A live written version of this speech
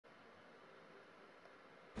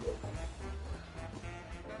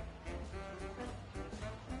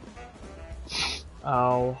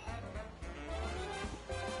Ow.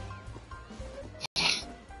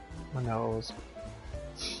 My nose.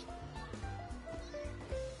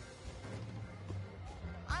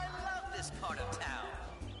 I love this part of town.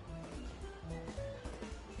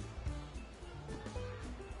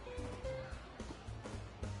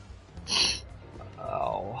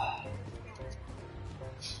 Ow.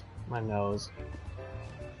 My nose.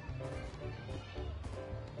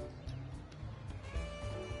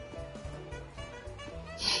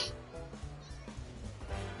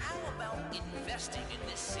 How about investing in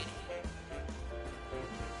this city?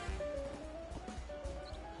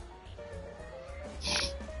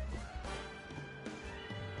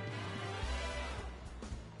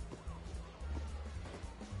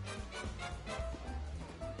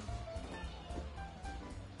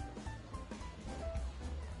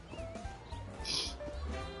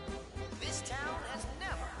 This town has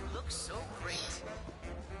never looked so great.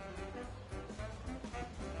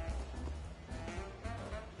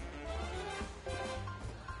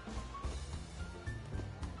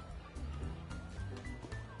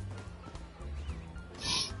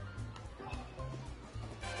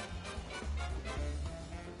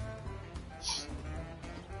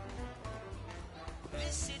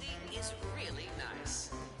 This city is really nice.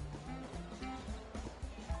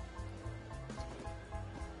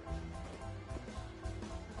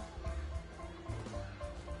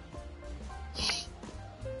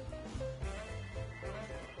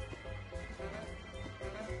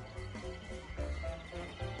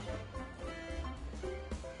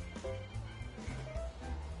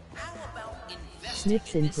 How about investing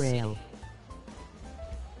Snips in in this city? Braille.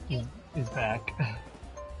 He's back.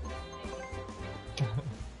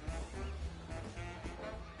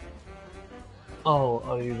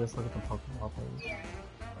 Oh, you just look at the Pokemon things.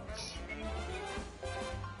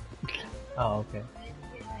 Oh, okay.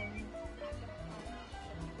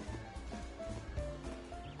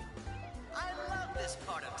 I love this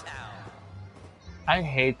part of town. I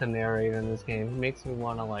hate the narrator in this game. It makes me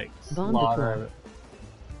want to like Bomb the slaughter. club.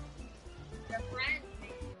 Your friends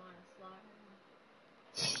make you want to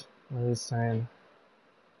slaughter What are you saying?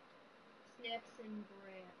 Snips and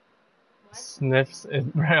Brit. What? Sniffs in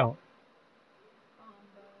Braille.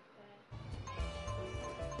 Combo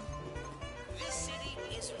This city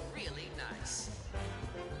is really nice.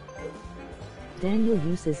 Daniel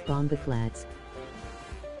uses bombaclads.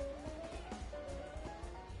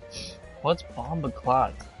 What's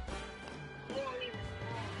Bombaclat? You don't even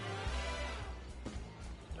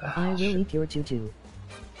know. I will eat your tutu.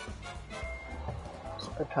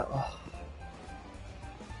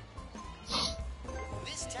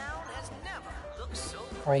 This town has never looked so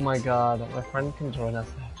Oh great. my god, my friend can join us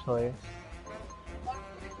actually.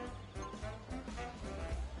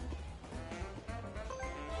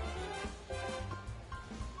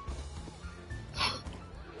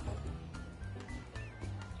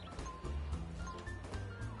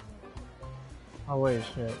 Oh wait,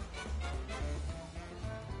 shit.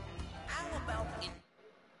 How about in What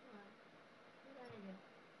did I do?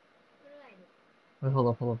 What did I do? Wait, hold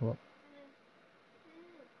up.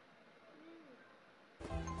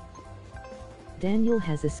 Daniel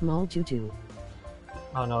has a small tutu.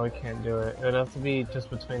 Oh no, we can't do it. It would have to be just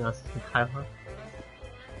between us and Kyla.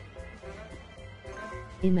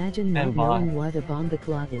 Imagine not And knowing bye. what a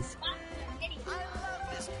bombaclad is. I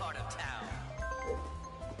love this part of town.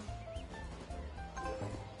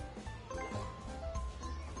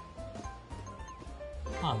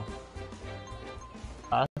 Huh.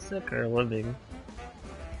 Classic or living?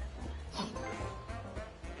 Do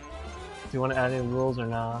you want to add any rules or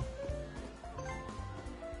not?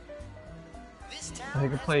 This town I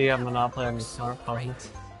could has play never Monopoly on your looked so smartphone. great.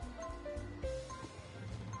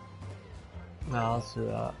 No, let's do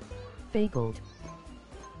that. Fabled.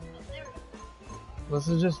 This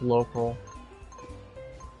is just local.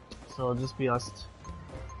 So it'll just be us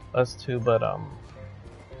two, but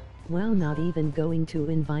Well, not even going to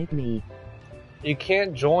invite me. you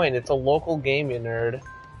can't join. It's a local game, you nerd.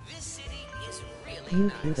 This city is really You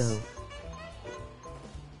nice. Pluto.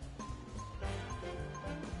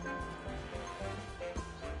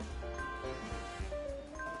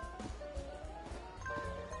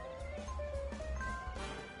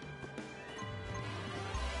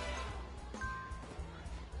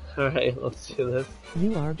 Alright, let's do this.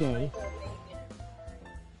 You are gay.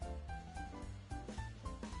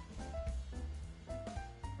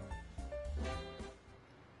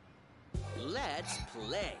 Let's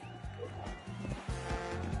play.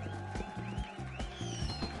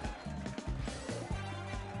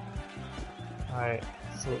 Alright,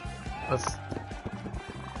 so let's.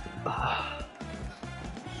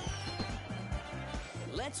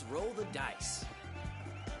 Let's roll the dice.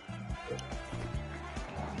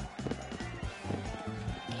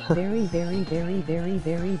 Very, very, very, very,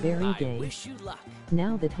 very, very I gay. wish you luck.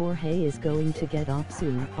 Now that Jorge is going to get off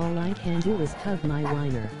soon, all I can do is tug my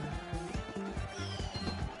whiner.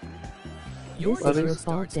 Your This is turn your fault,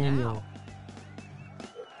 starts Daniel. now.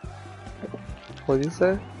 What do you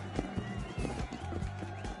say?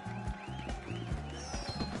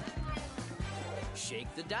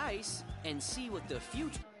 Shake the dice and see what the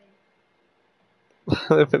future.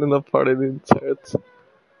 They've been in the party the entire time.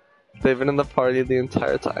 They've been in the party the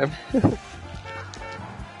entire time.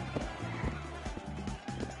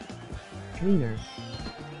 Wiener.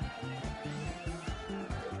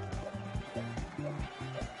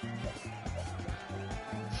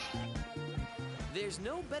 There's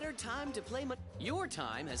no better time to play. Your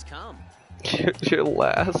time has come. You're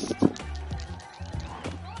last.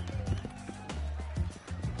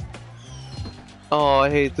 Oh, I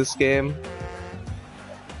hate this game.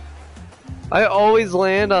 I always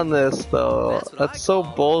land on this though. That's what I That's so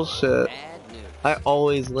call bullshit. bad news. I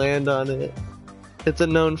always land on it. It's a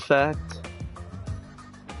known fact.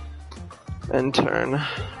 End turn.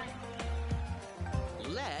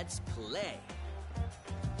 Let's play.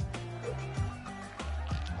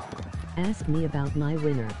 Ask me about my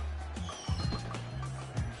winner.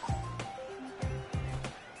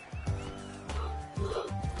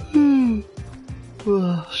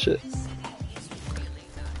 Oh, shit.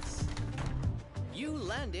 You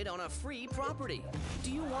landed on a free property.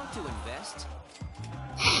 Do you want to invest?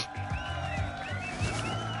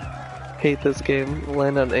 Hate this game.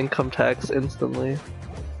 Land on income tax instantly.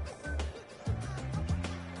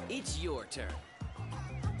 It's your turn.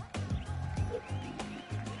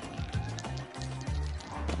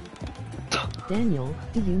 Daniel,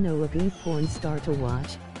 do you know a good porn star to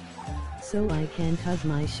watch? So I can tug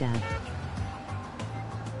my shaft.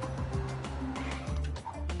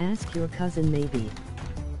 Ask your cousin maybe.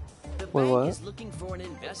 The Wait, bank what? is looking for an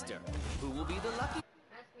investor. Who will be the lucky?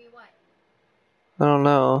 Ask me what? I don't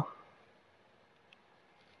know.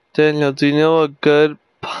 Daniel, do you know a good...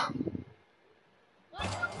 I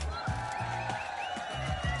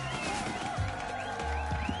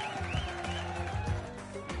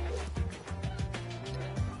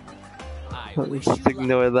wish you Just luck.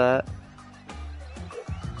 ignore that.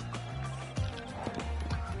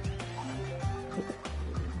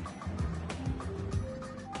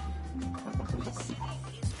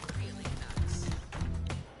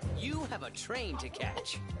 You have a train to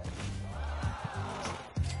catch. This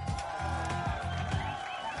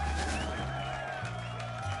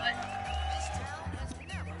town has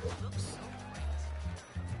never looked so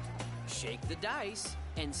great. Shake the dice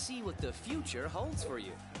and see what the future holds for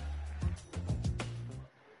you.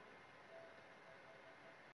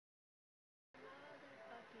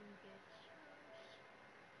 Motherfucking bitch.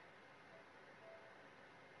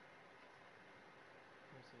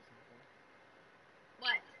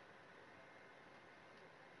 What?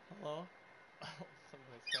 Hello?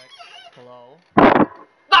 Somebody's back. Hello?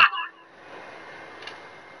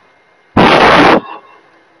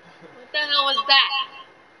 What the hell was that?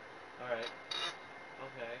 Alright.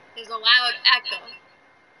 Okay. There's a loud echo.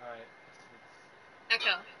 Alright.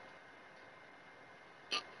 Echo.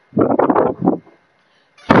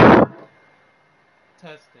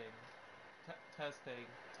 Testing. Testing.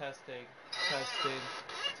 Testing. Testing.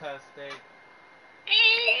 Testing.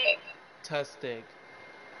 Testing.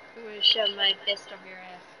 I'm gonna shove my fist up your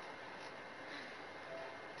ass.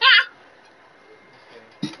 Ah!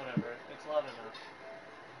 Okay, whatever. It's loud enough.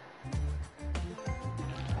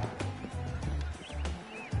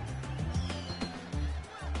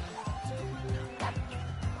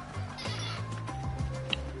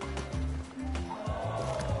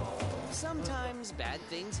 Sometimes bad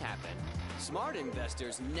things happen. Smart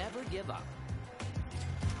investors never give up.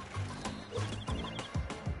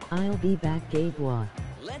 I'll be back, Gabe.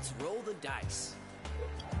 Let's roll the dice.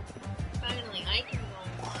 Finally, I can go.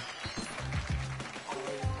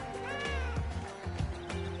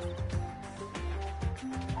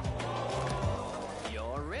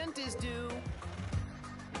 Your rent is due.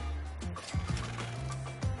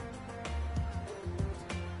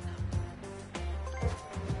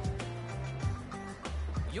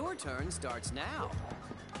 Your turn starts now.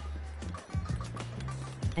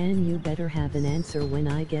 And you better have an answer when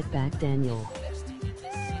I get back, Daniel. Investing in this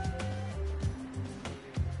city.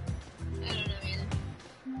 I don't know either.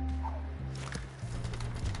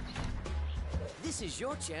 This is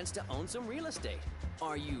your chance to own some real estate.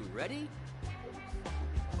 Are you ready?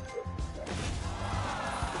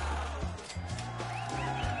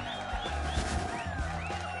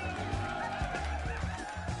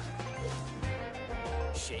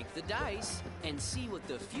 Shake the dice and see what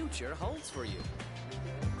the future holds for you.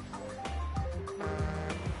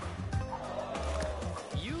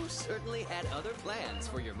 You certainly had other plans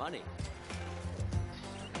for your money.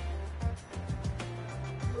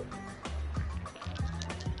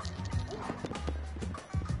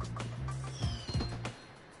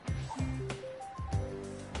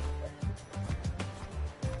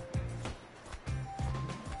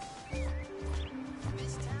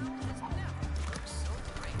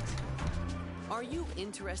 Are you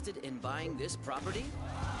interested in buying this property?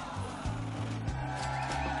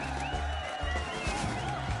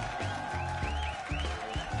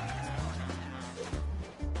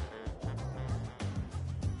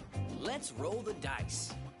 Let's roll the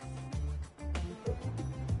dice.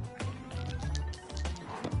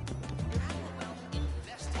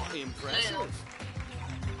 Impressive.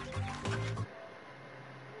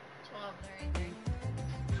 1233.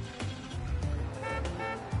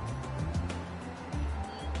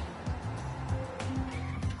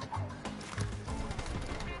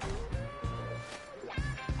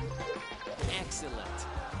 Excellent.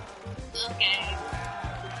 Okay.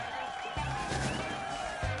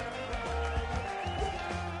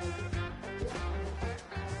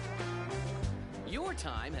 Your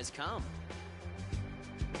time has come.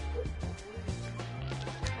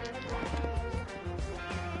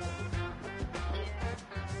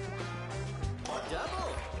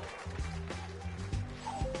 Double.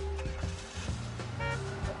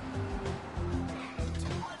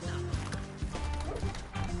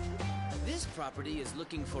 This property is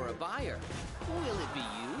looking for a buyer. Will it be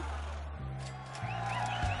you?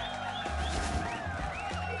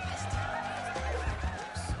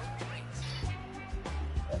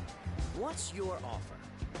 What's your offer?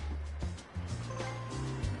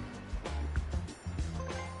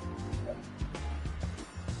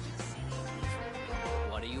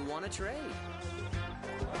 What do you want to trade?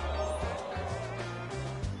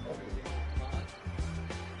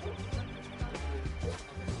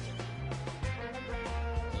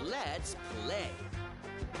 Let's play.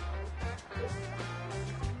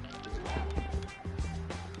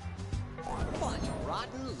 What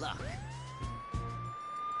rotten luck.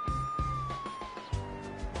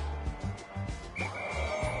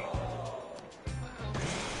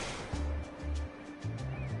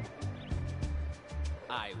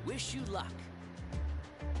 I wish you luck.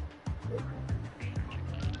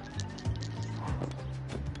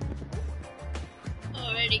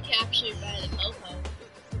 Already captured by the mofo.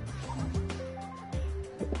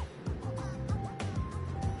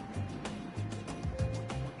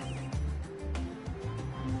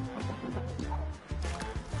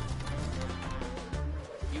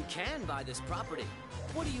 You can buy this property.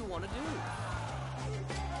 What do you want to do?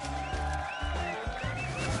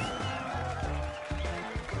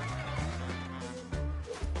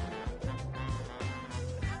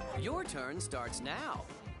 Your turn starts now.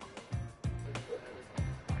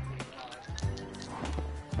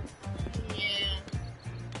 Yeah.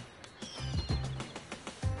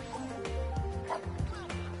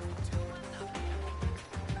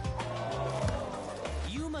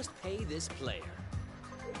 You must pay this player.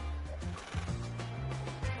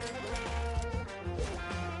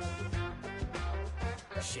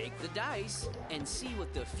 Shake the dice and see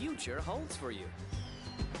what the future holds for you.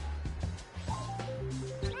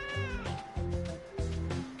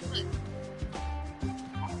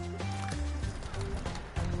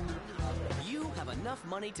 You have enough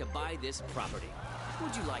money to buy this property.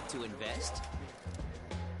 Would you like to invest?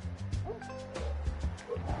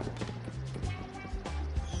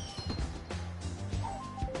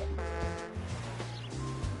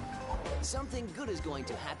 Something good is going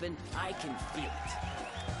to happen. I can feel it.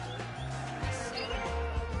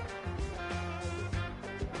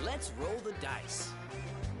 Let's roll the dice.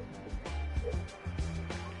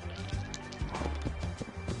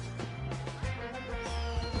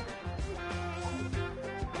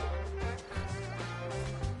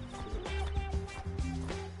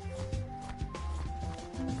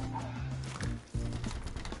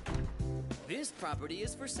 This property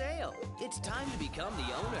is for sale. It's time to become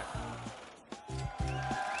the owner.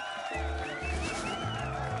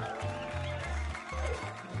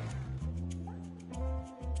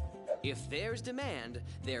 If there's demand,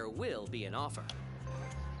 there will be an offer.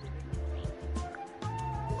 I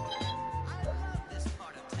love this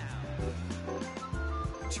part of town.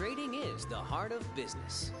 Trading is the heart of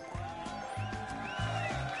business.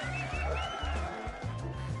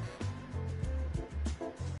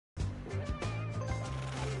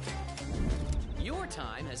 Your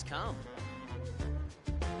time has come.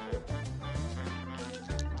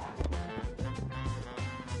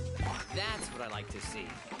 That's what I like to see.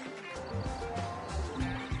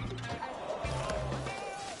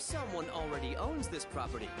 Someone already owns this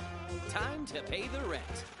property. Time to pay the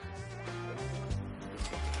rent.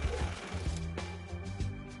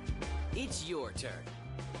 It's your turn.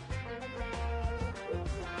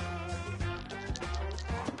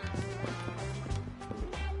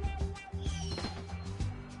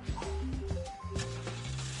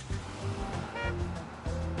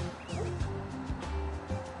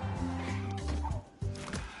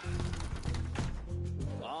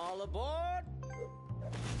 All aboard!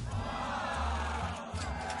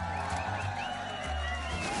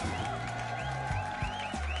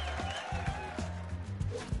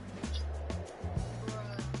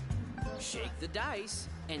 Shake the dice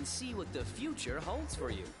and see what the future holds for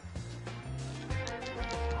you.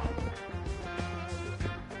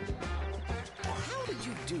 How did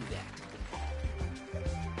you do that?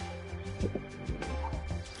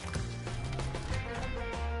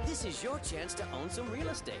 This is your chance to own some real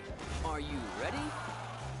estate. Are you ready?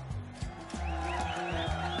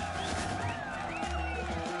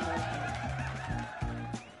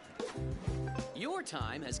 Your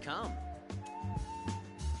time has come.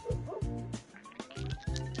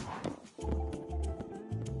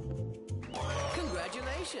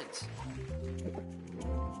 Congratulations!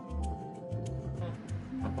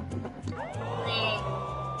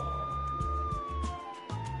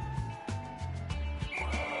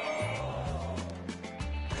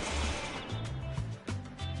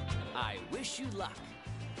 I wish you luck.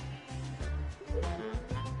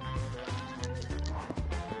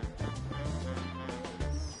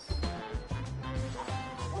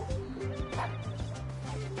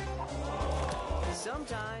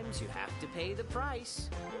 Sometimes you have to pay the price.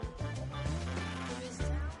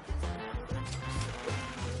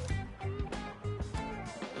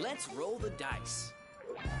 Let's roll the dice.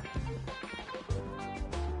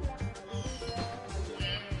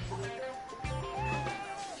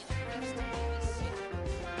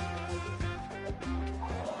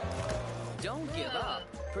 Don't give up.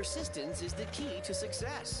 Persistence is the key to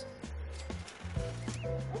success.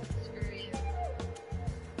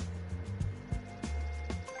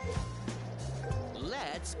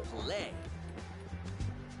 Let's play.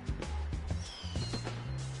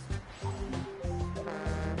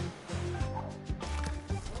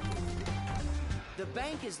 The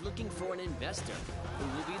bank is looking for an investor. Who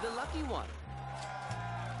will be the lucky one?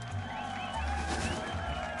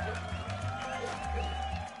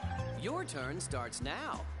 Your turn starts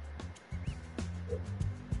now.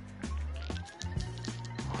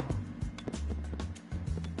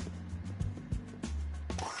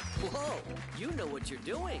 Whoa, you know what you're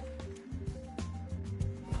doing.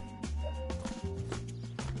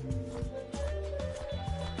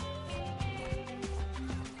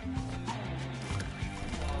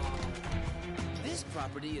 This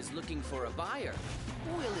property is looking for a buyer.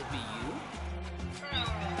 Will it be you?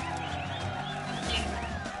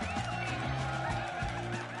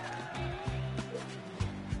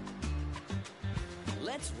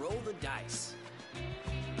 Let's roll the dice.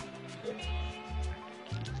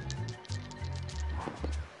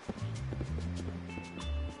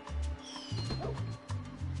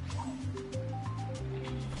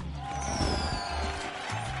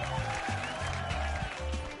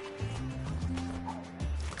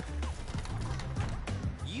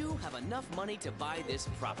 You have enough money to buy this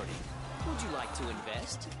property. Would you like to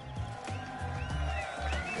invest?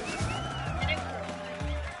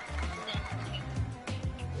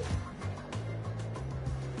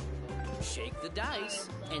 Shake the dice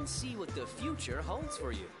and see what the future holds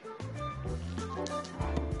for you.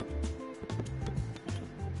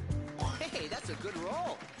 Hey, that's a good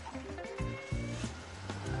roll.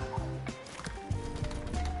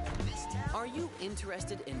 Are you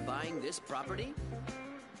interested in buying this property?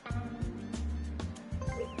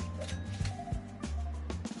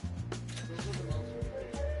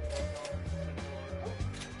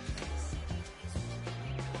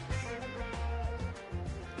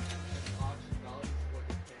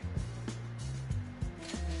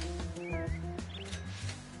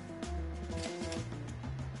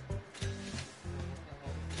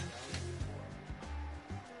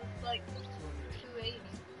 Like 280.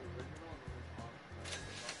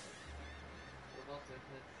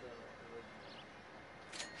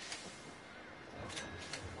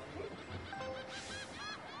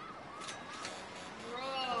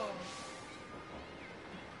 Bro.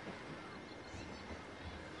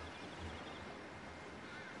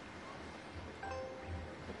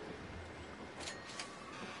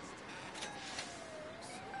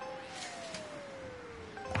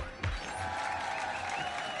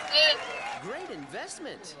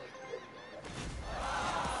 investment.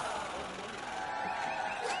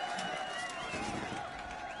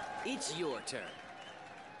 It's your turn.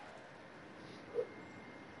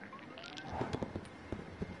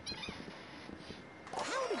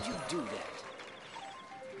 How did you do that?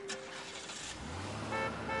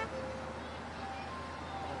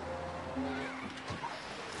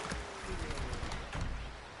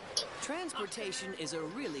 Transportation is a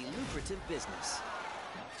really lucrative business.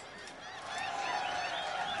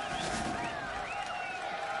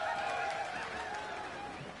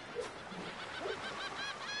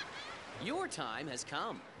 Your time has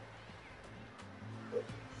come. Go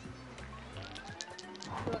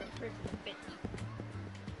to prison, bitch.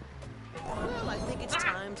 Well, I think it's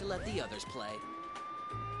time to let the others play.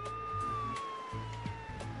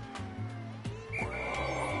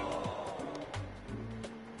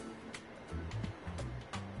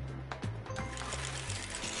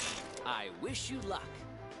 I wish you luck.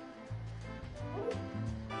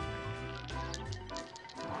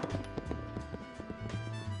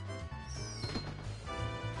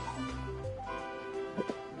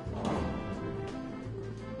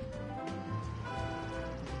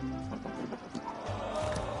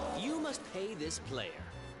 You must pay this player.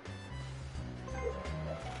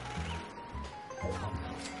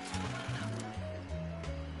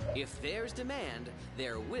 If there's demand,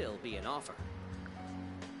 there will be an offer.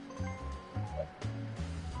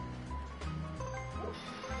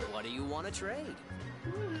 What do you want to trade?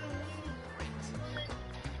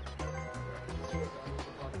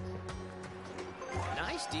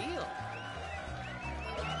 Nice deal.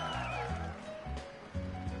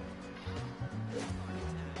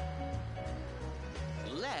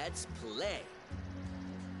 Let's play.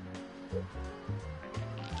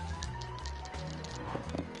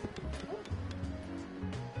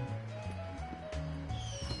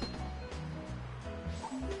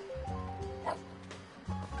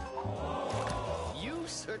 You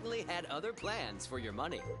certainly had other plans for your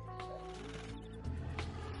money.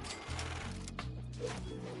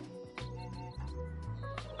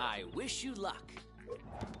 I wish you luck.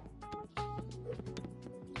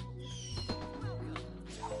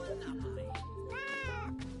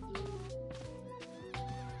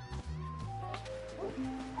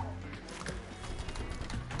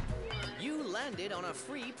 You landed on a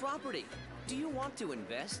free property. Do you want to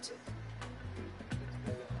invest?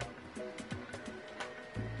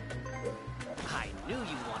 I knew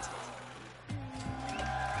you wanted it.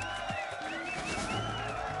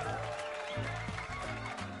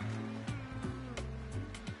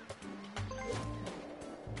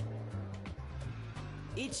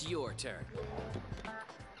 It's your turn.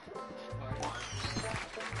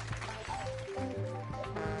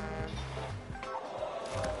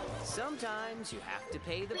 Sometimes you have to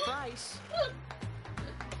pay the price.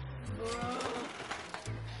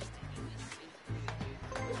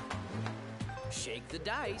 Shake the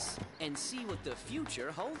dice and see what the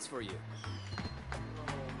future holds for you.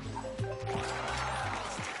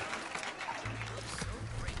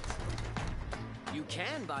 You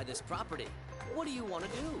can buy this property. What do you want to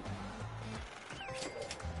do?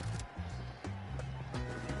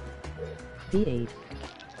 D8.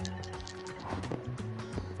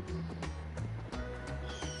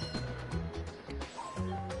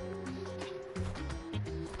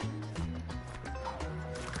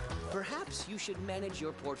 Perhaps you should manage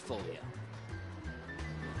your portfolio.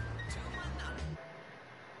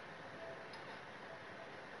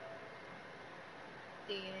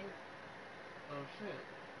 D8. Oh shit.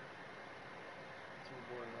 It's your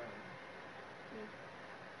boy Ryan.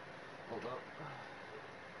 Hold up.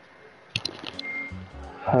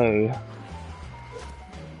 Hey.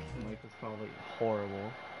 Mike is probably horrible.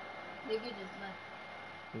 Maybe just left.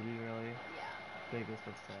 Did he really? Yeah. Think this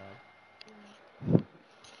is sad.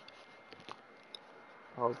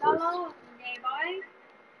 How's this? Hello, gay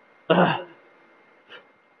boy.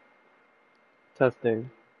 Testing.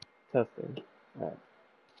 Testing. Alright.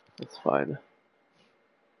 It's fine.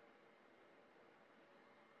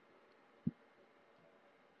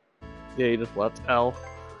 Yeah, you just left L.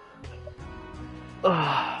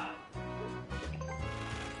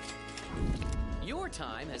 Your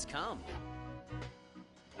time has come.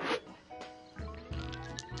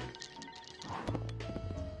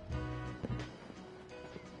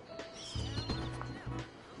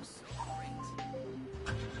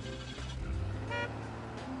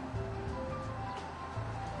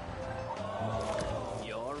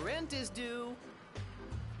 Your rent is due.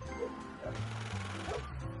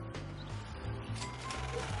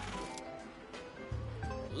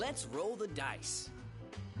 Let's roll the dice.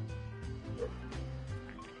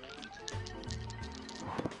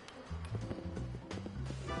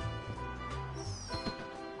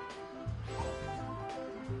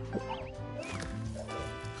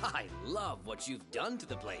 I love what you've done to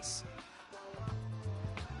the place.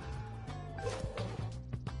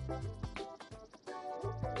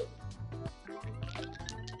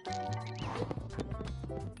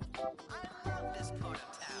 I love this part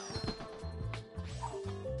of town.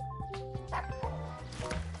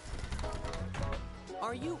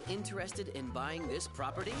 Are you interested in buying this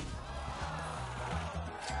property?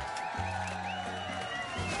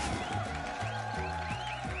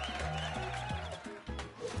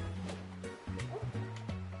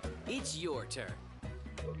 It's your turn.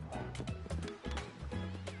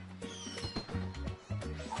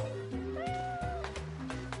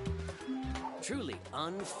 Truly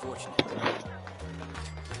unfortunate.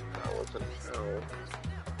 What the hell?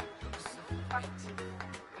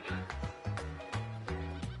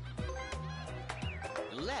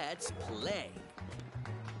 Let's play.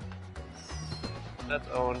 That's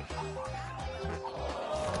owned.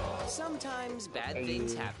 Sometimes bad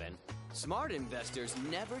things happen. Smart investors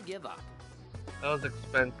never give up. That was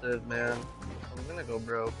expensive, man. I'm gonna go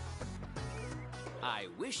broke. I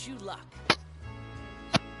wish you luck.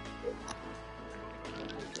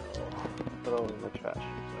 Throw it in the trash.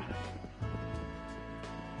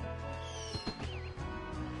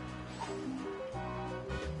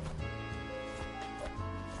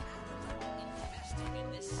 Investing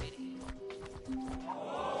in this city.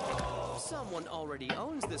 Someone already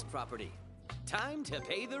owns this property. Time to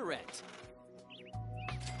pay the rent.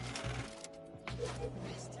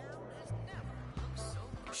 This town has never looked so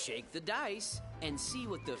bright. Shake the dice and see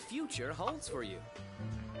what the future holds for you.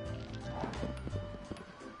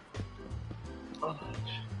 Oh,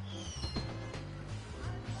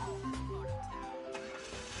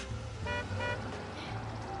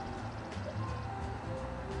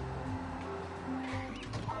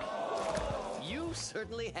 You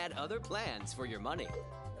certainly had other plans for your money.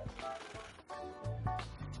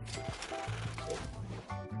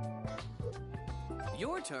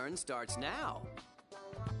 Your turn starts now.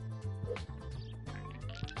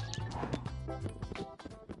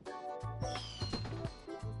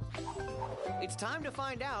 It's time to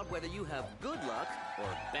find out whether you have good luck or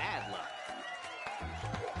bad luck.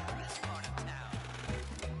 This part of town.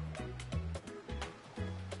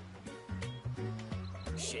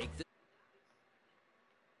 Shake the...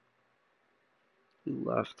 he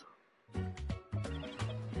left.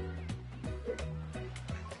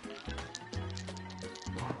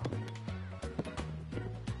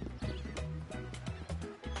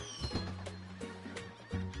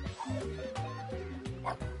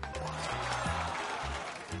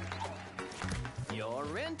 Your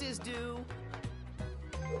rent is due.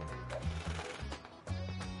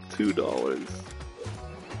 $2.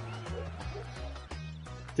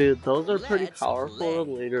 Dude, those are pretty Let's powerful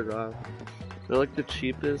play. later on. They're like the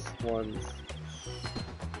cheapest ones.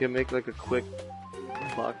 You can make like a quick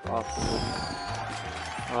buck off of them.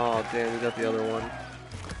 Oh damn, we got the other one.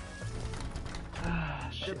 Ah,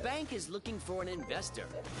 The shit. bank is looking for an investor.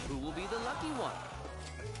 Who will be the lucky one?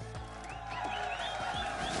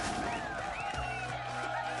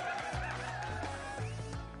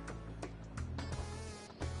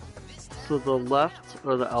 So the left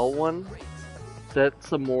or the L one,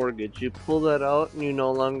 that's a mortgage. You pull that out and you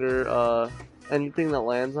no longer anything that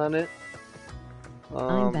lands on it.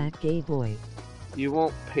 I'm back, gay boy. You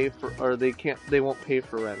won't pay for, or they won't pay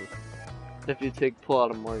for rent if you pull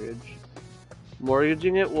out a mortgage.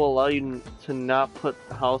 Mortgaging it will allow you to not put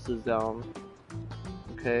houses down.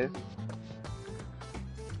 Okay.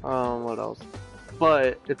 What else?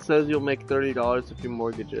 But it says you'll make $30 if you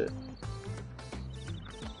mortgage it.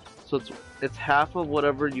 So it's half of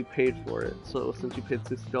whatever you paid for it. So since you paid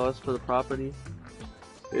 $60 for the property,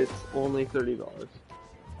 it's only $30.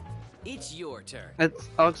 It's your turn.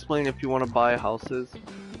 I'll explain if you want to buy houses.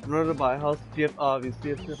 In order to buy a house, you have obviously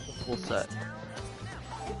you have to have the full set.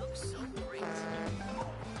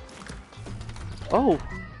 Oh,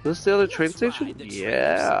 this is the other train station?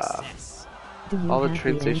 Yeah. Do you All the have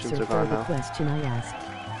train the stations answer are for gone the now. question I asked?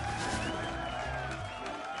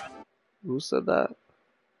 Who said that?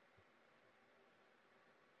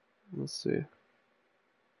 Let's see.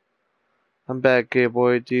 I'm back, gay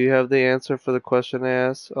boy. Do you have the answer for the question I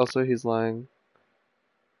asked? Also, he's lying.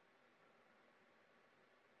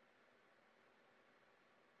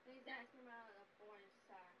 He's asking about the foreign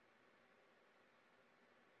star.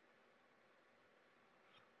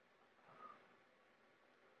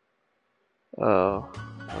 Oh,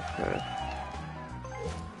 okay.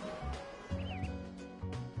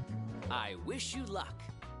 I wish you luck.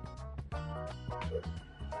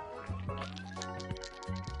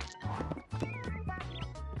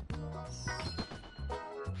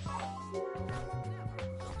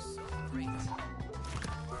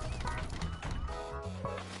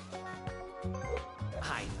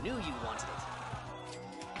 you wanted it.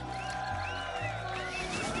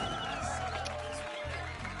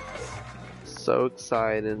 So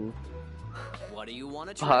excited. What do you want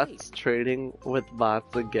to trade? Bots trading with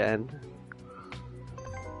bots again.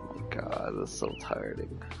 Oh my god, that's so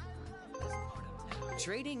tiring.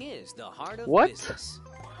 Trading is the heart of What? business.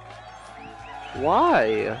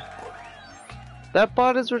 Why? That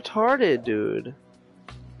bot is retarded, dude.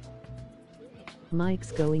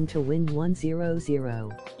 Mike's going to win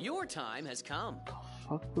 1-0-0. Your time has come.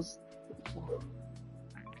 Fuck was.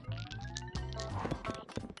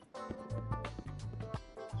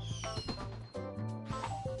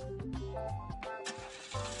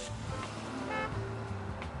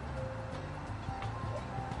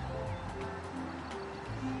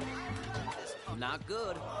 Not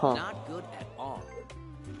good. Huh. Not good at all.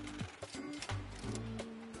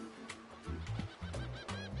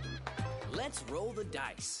 Let's roll the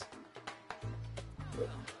dice.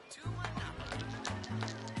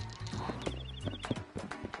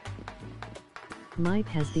 Mike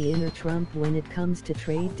has the inner Trump when it comes to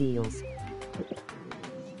trade deals.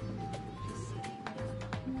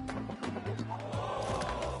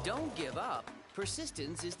 Don't give up.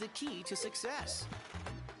 Persistence is the key to success.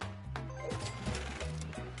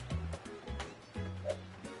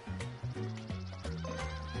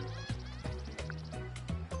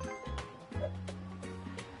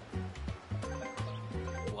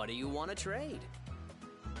 What do you want to trade?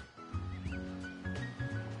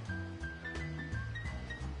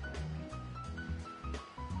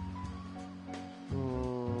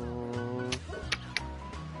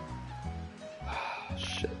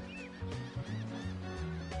 Shit.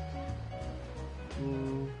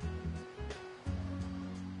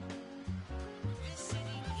 This city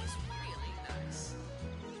is really nice.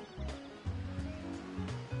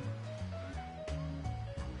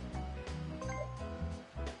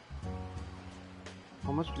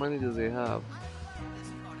 How much money does he have?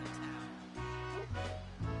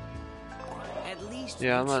 At least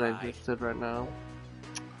Yeah, you I'm not tried. interested right now.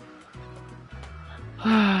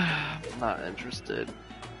 Not interested.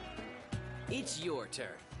 It's your turn.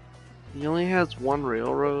 He only has one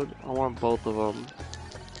railroad. I want both of them.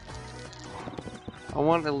 I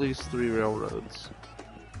want at least 3 railroads.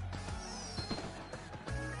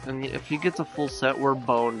 And if he gets a full set, we're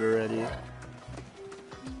boned already.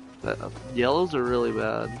 Yellows are really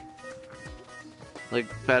bad. Like,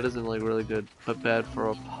 bad isn't like really good, but bad for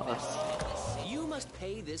a bus. You must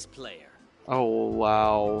pay this player. Oh,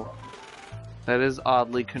 wow. That is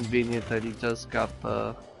oddly convenient that he just got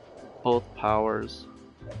the both powers.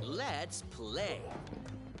 Let's play.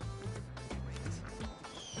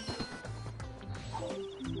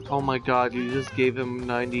 Oh my god, you just gave him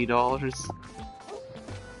 $90.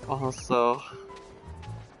 Also,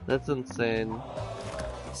 that's insane.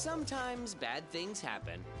 Sometimes bad things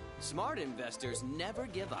happen. Smart investors never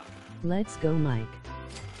give up. Let's go, Mike.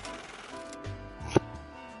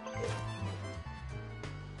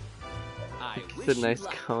 I wish It's a you nice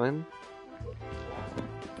luck. going.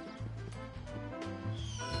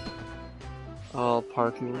 Oh,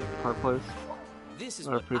 park place. This is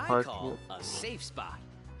Or what I pre-park. call a safe spot.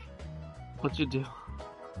 What'd you do?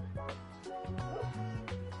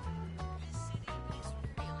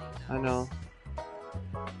 I know.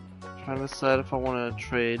 Trying to decide if I want to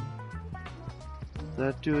trade.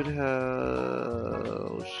 That dude has.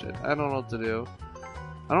 Oh shit! I don't know what to do.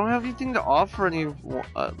 I don't have anything to offer any.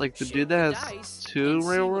 Like the Shake dude the that dice has 2 and see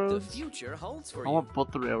what railroads. the future holds for I you. want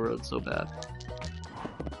both the railroads so bad.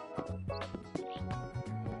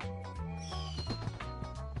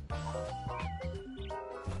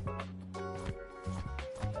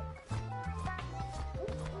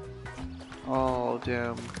 Oh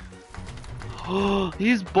damn.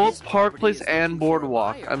 He's both This Park property Place is and looking for a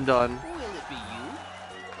Boardwalk. buyer. I'm done. Will it be you?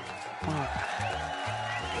 Fuck.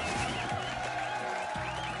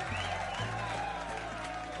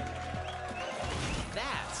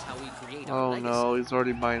 That's how we create our Oh legacy. no, he's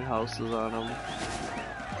already buying houses on him.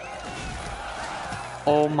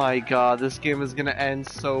 Oh my god, this game is gonna end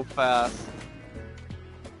so fast.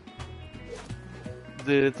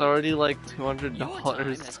 Dude, it's already like Your time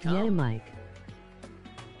 $200. has come. Yeah, Mike.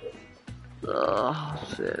 Oh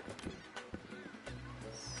shit.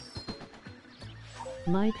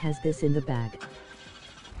 Mike has this in the bag.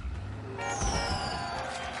 I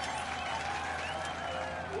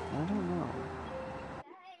don't know.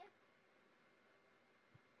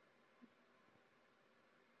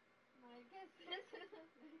 Mike has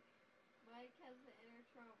Mike has the inner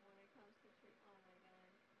Trump when it comes to treat. Oh my god.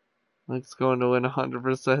 Mike's going to win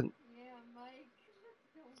 100%. Yeah, Mike. Let's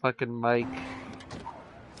go. Fucking Mike.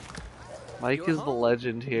 Mike You're is the home.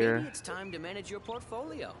 legend here. Maybe it's time to manage your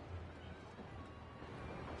portfolio.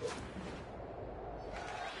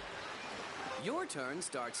 Your turn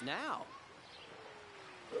starts now.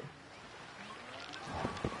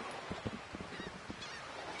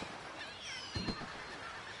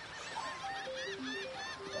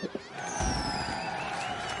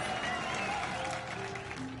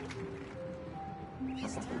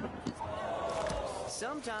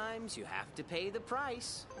 Sometimes you have to pay the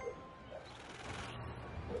price.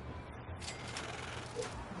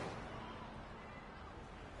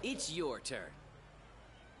 It's your turn.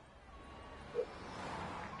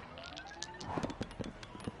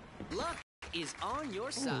 Luck is on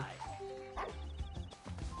your side.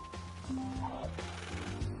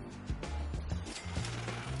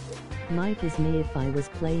 Mike is me if I was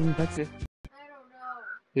playing, but I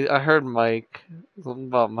don't know. I heard Mike. Something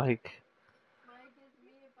about Mike. Mike is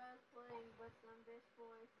me if I was playing, but some bitch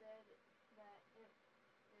boy said that it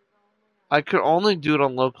is only on. I could only do it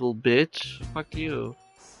on local, bitch. Fuck you.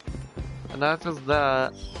 And not just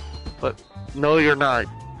that, but no, you're not.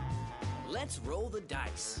 Let's roll the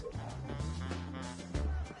dice.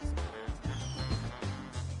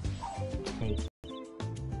 hey,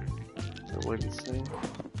 Wednesday.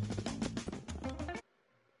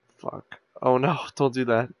 Fuck. Oh no, don't do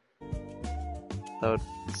that. That would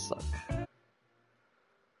suck.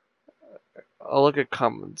 I'll look at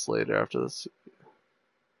comments later after this.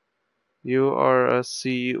 You are a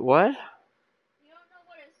C. What? You don't know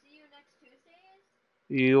what a see you next Tuesday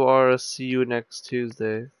is? You are a see you next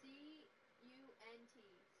Tuesday. C-U-N-T.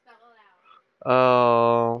 Spell it out.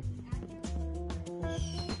 Oh.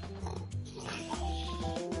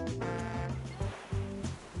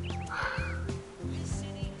 This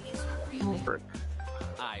city is really.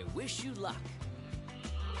 I wish you luck.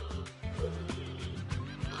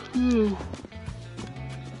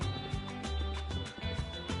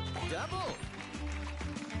 Double.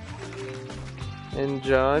 And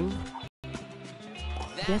John?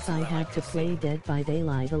 guess I have to play Dead by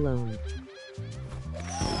Daylight alone.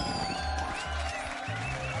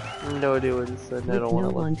 No doing said I With don't no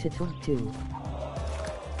want one to talk to.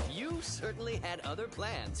 You certainly had other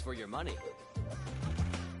plans for your money. to.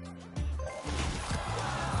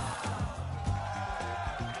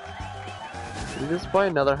 Did you just buy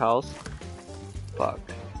another house? Fuck.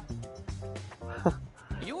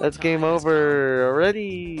 Your That's time game has over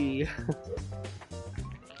already.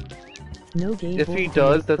 No game If boy he can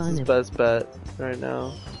does, make that's fun his of- best bet right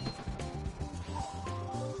now.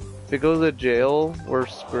 If he goes to jail, we're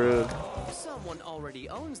screwed. come. Someone already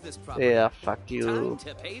owns this property. Yeah, fuck Time you.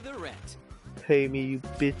 to pay the rent. Pay me, you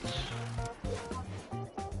bitch.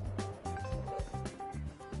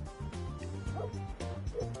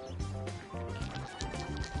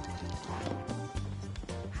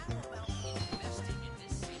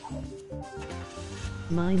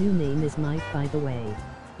 My new name is Mike, by the way.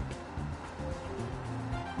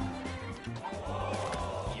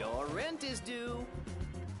 Your rent is due.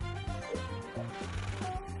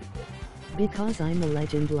 Because I'm a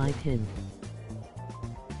legend like him.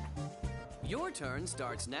 Your turn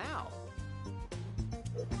starts now.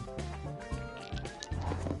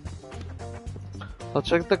 I'll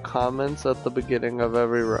check the comments at the beginning of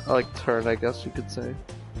every turn, I guess you could say.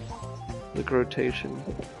 Like rotation.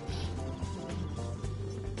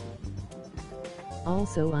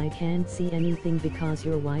 Also, I can't see anything because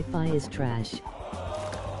your Wi-Fi is trash.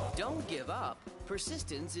 Don't give up.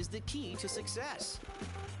 Persistence is the key to success.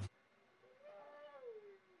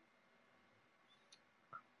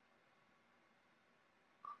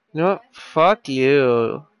 You know what? Fuck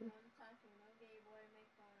you.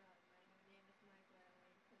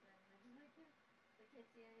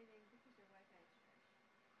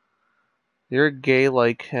 You're gay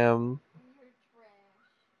like him.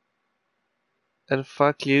 And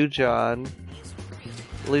fuck you, John.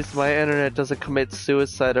 At least my internet doesn't commit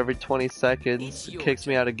suicide every 20 seconds. It kicks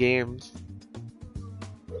me out of games.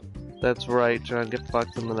 That's right, John. Get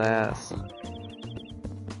fucked in the ass.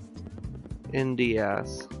 Indie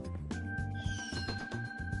ass.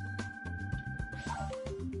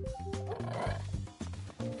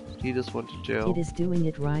 He just went to jail. It is doing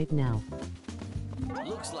it right now.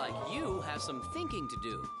 Looks like you have some thinking to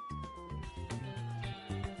do.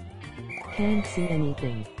 Can't see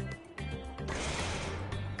anything.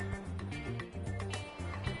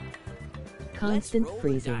 Constant Let's roll the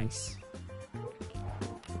freezing. dice.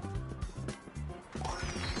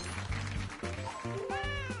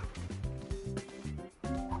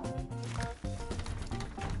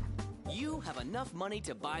 You have enough money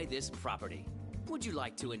to buy this property. Would you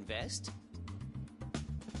like to invest?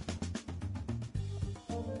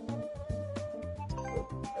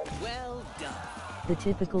 The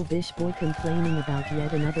typical Bish boy complaining about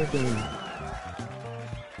yet another game.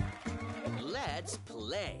 Let's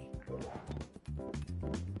play.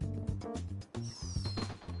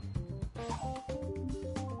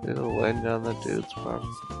 It'll land on the dude's farm.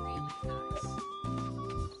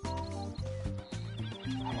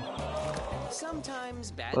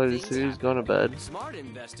 Sometimes bad Oh, you things see he's happen. going to bed. Smart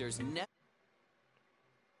investors never.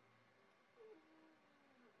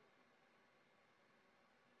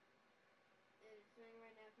 It's doing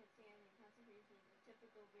right now concerning contribution. The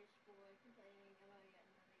typical rich boy complaining about yet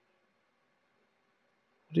another game.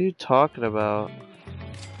 What are you talking about?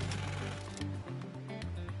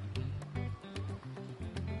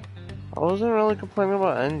 I wasn't really complaining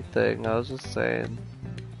about anything. I was just saying.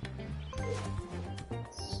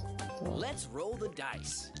 Let's roll the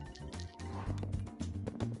dice.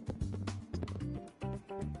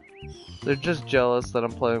 They're just jealous that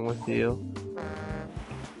I'm playing with you.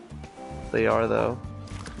 They are though.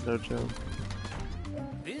 No joke.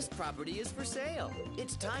 This property is for sale.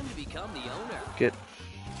 It's time to become the owner. Get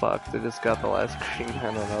fucked. I just got the last green. I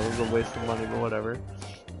don't know. It was a waste of money, but whatever.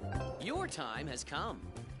 Your time has come.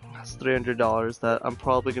 That's $300 that I'm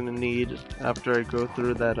probably gonna need after I go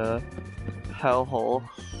through that hellhole.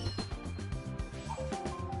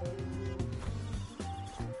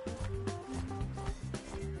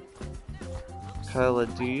 Kyla,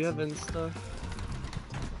 do you have Insta?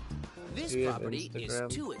 This Do you have property is Instagram?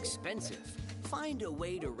 too expensive. Find a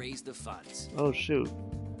way to raise the funds. Oh shoot.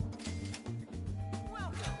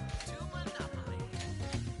 Welcome to Monopoly.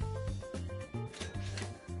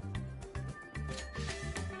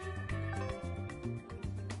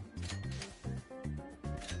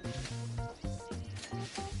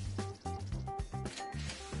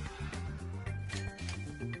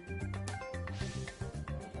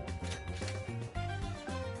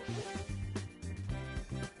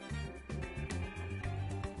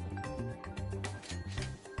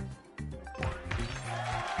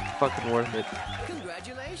 Fucking worth it.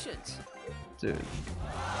 Congratulations. Dude.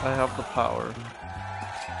 I have the power.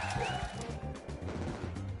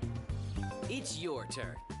 It's your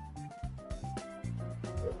turn.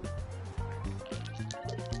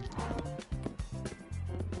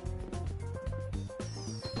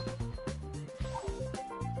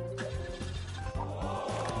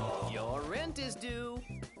 Your rent is due.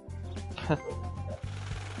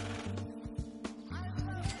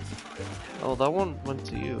 Oh, that one went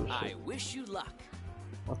to you. I wish you luck.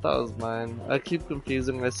 I thought it was mine. I keep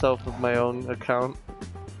confusing myself with my own account.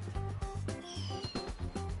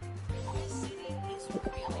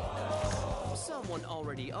 Someone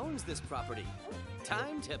already owns this property.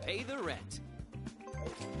 Time to pay the rent.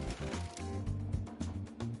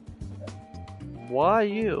 Why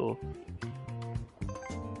you?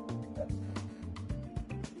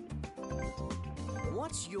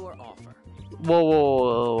 What's your offer? Whoa, whoa,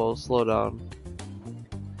 whoa, whoa, slow down.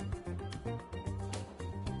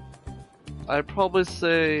 I'd probably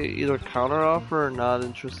say either counteroffer or not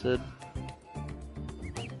interested.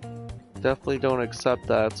 Definitely don't accept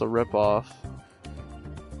that, it's a ripoff.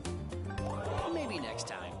 Maybe next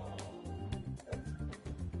time.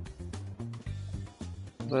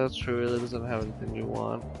 That's true, it really doesn't have anything you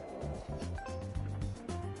want.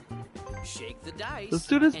 Shake the dice. This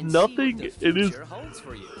dude has and nothing see what the in his- future holds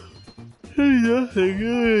for you.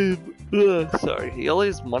 Nothing. Sorry, he only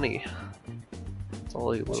has money. That's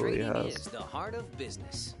all he literally Trading has. is the heart of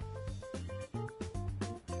business.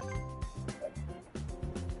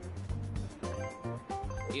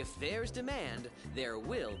 If there's demand, there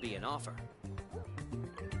will be an offer.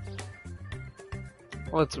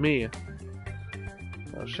 Oh, it's me.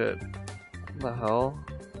 Oh shit. What the hell?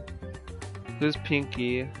 Who's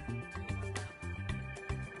Pinky?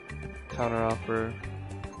 Counteroffer.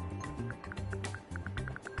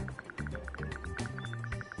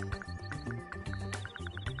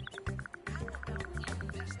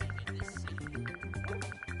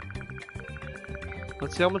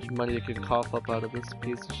 Let's see how much money I can cough up out of this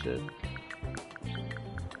piece of shit.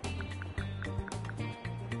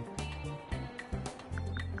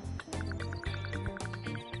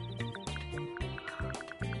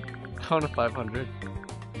 Count to 500.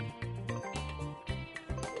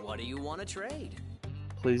 What do you want to trade?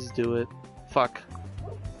 Please do it. Fuck.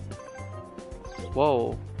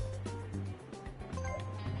 Whoa.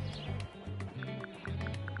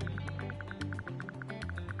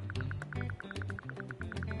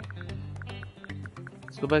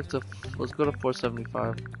 Go back to, let's go to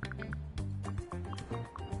 475.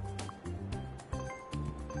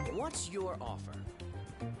 What's your offer?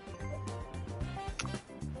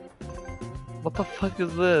 What the fuck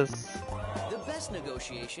is this? The best best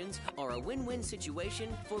negotiations are a win-win situation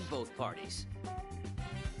for both parties.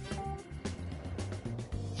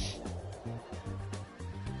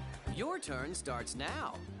 Your turn starts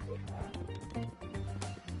now.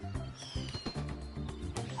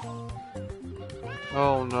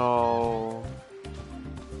 Oh no.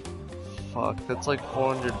 Fuck, that's like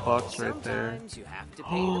 $400 right there. Sometimes you have to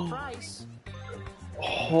pay the price.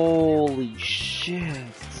 Holy shit.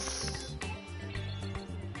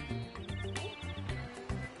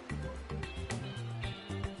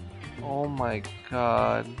 Oh my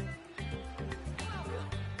god.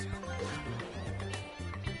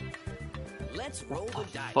 Let's roll the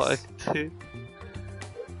dice. Fuck, dude.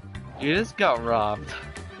 You just got robbed.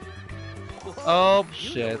 Oh You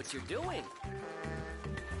know shit. what you're doing.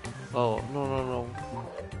 Oh, no.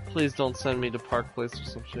 Please don't send me to Park Place or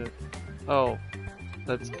some shit. Oh,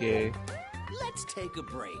 that's gay. Let's take a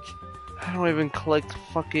break. I don't even collect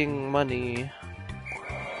fucking money.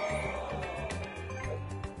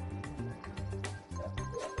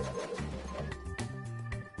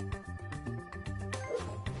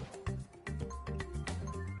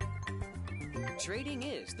 Trading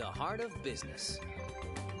is the heart of business.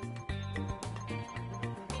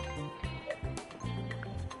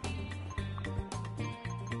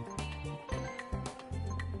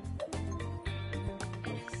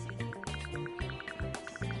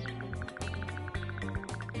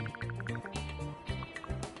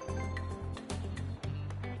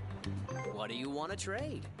 What do you want to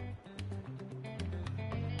trade?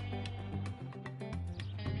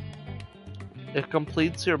 It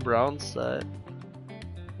completes your brown set.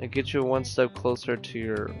 It gets you one step closer to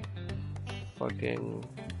your fucking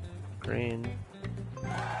green.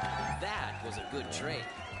 That was a good trade.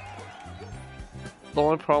 The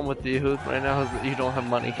only problem with you right now is that you don't have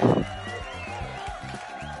money.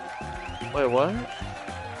 Wait, what?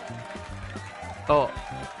 Oh.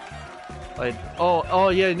 Oh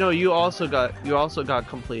yeah, no, you also got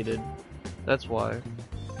completed. That's why.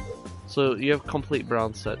 So you have complete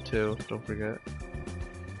brown set too, don't forget.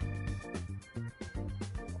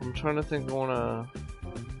 I'm trying to think I wanna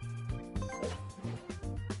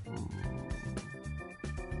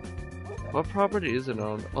what property isn't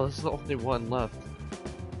owned? Oh, this is the only one left.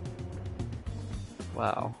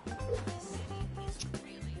 Wow.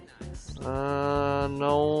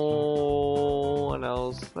 No one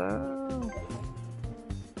else there.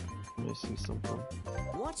 Let me see something.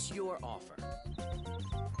 What's your offer?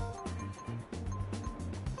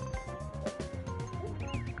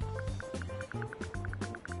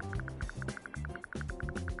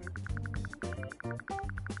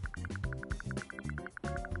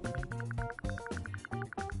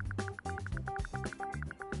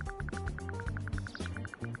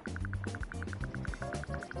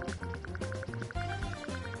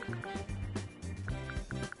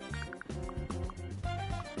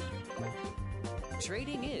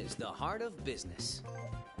 Trading is the heart of business.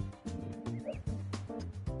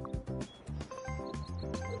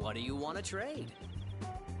 What do you want to trade?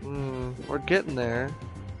 We're getting there.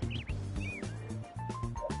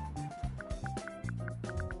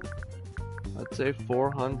 I'd say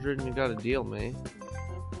 400 and you got a deal, me.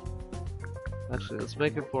 Actually, let's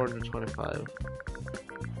make it 425.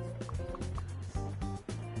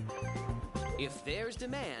 If there's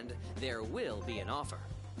demand, there will be an offer.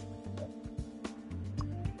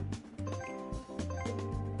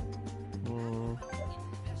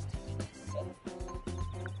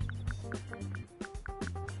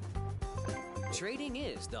 Trading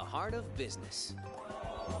is the heart of business.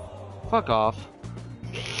 Fuck off.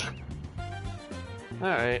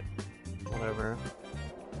 Alright. Whatever.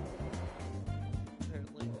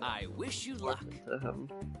 I wish you luck. To him.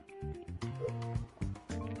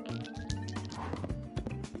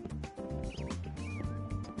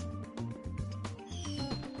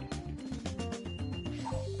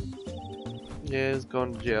 Yeah, he's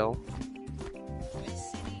going to jail.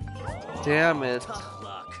 Damn it. Tough luck.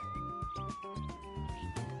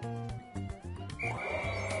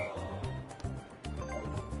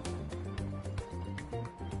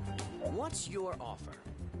 What's your offer?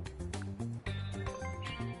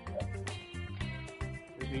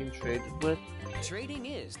 You're being traded with? Trading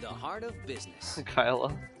is the heart of business.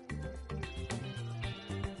 Kyla.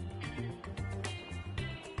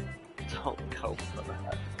 Don't kill us on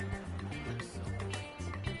that.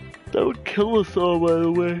 Don't kill us all, by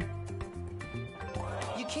the way.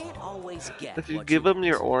 You can't always get If you what give you him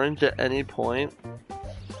your want. orange at any point,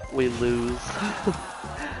 we lose.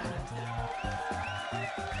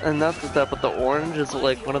 And not just that, but the orange is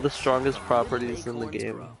like one of the strongest properties in the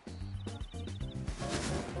game.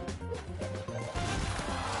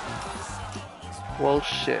 Well,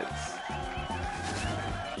 shit.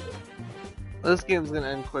 This game's gonna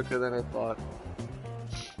end quicker than I thought.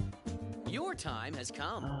 Your time has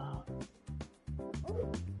come.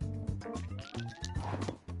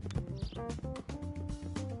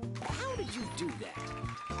 How did you do that?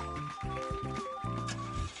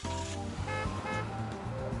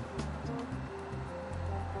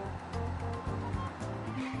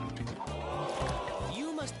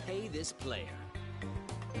 You must pay this player.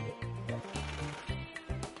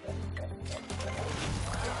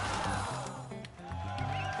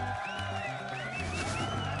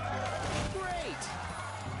 Great!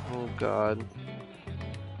 Oh god.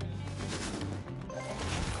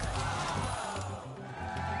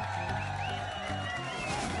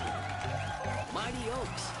 Mighty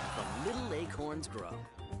Oaks from Little Acorns Grow.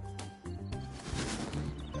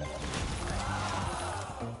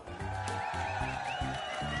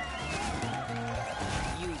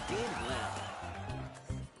 You did well.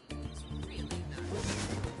 It's really nice.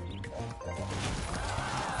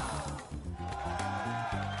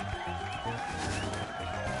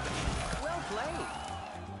 Well played.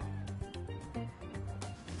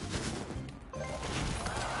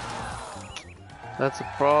 That's a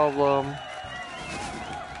problem.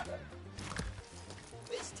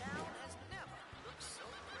 This town has never looked so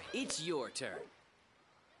great. It's your turn.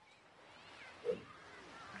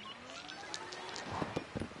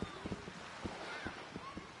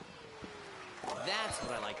 That's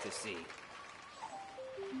what I like to see.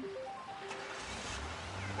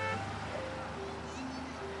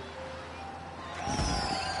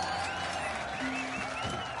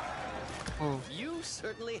 Oh. You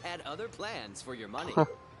certainly had other plans for your money. Well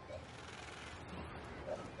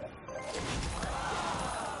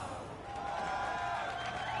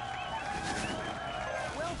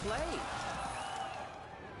played.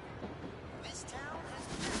 This town has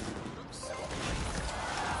never looked so great.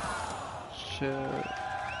 Shit.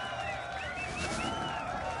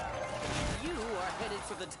 You are headed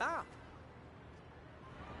for the top.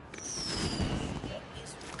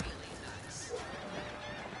 It's really nice.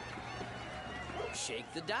 Shake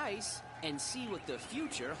the dice and see what the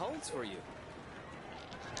future holds for you.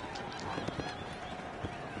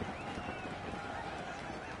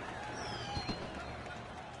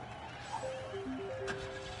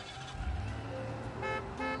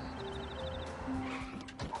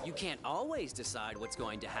 You can't always decide what's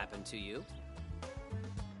going to happen to you.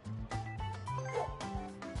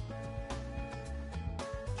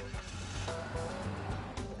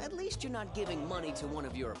 At least you're not giving money to one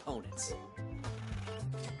of your opponents.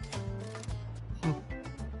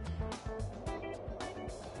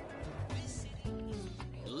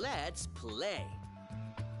 Let's play.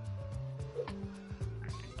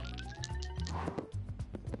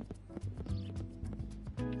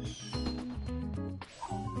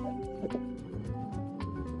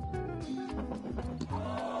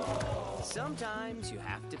 Sometimes you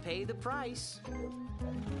have to pay the price.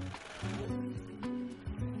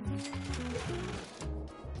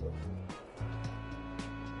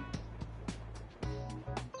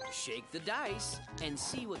 Shake the dice and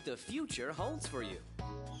see what the future holds for you.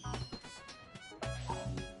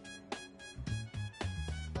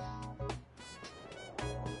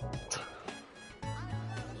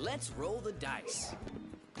 Let's roll the dice.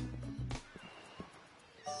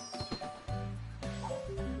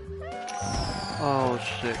 Oh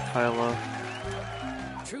shit, Kyla.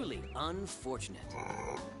 Truly unfortunate.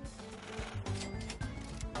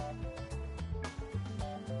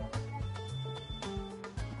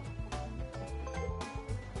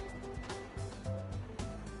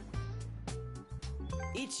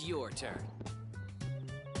 It's your turn.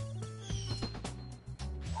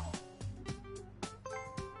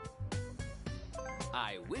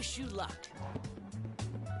 I wish you luck.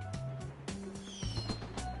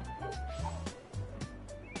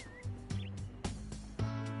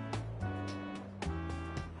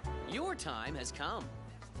 Your time has come.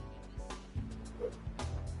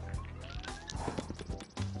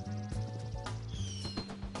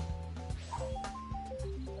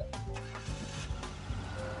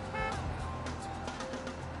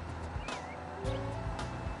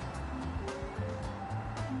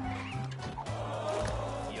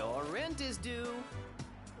 Your rent is due.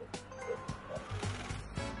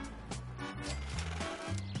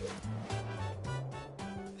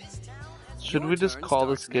 Should we just call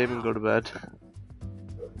this game and go to bed?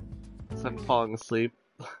 'Cause I'm falling asleep.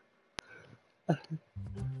 I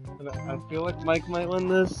feel like Mike might win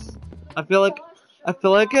this. I feel like I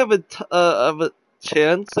have a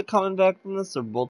chance of coming back from this, or both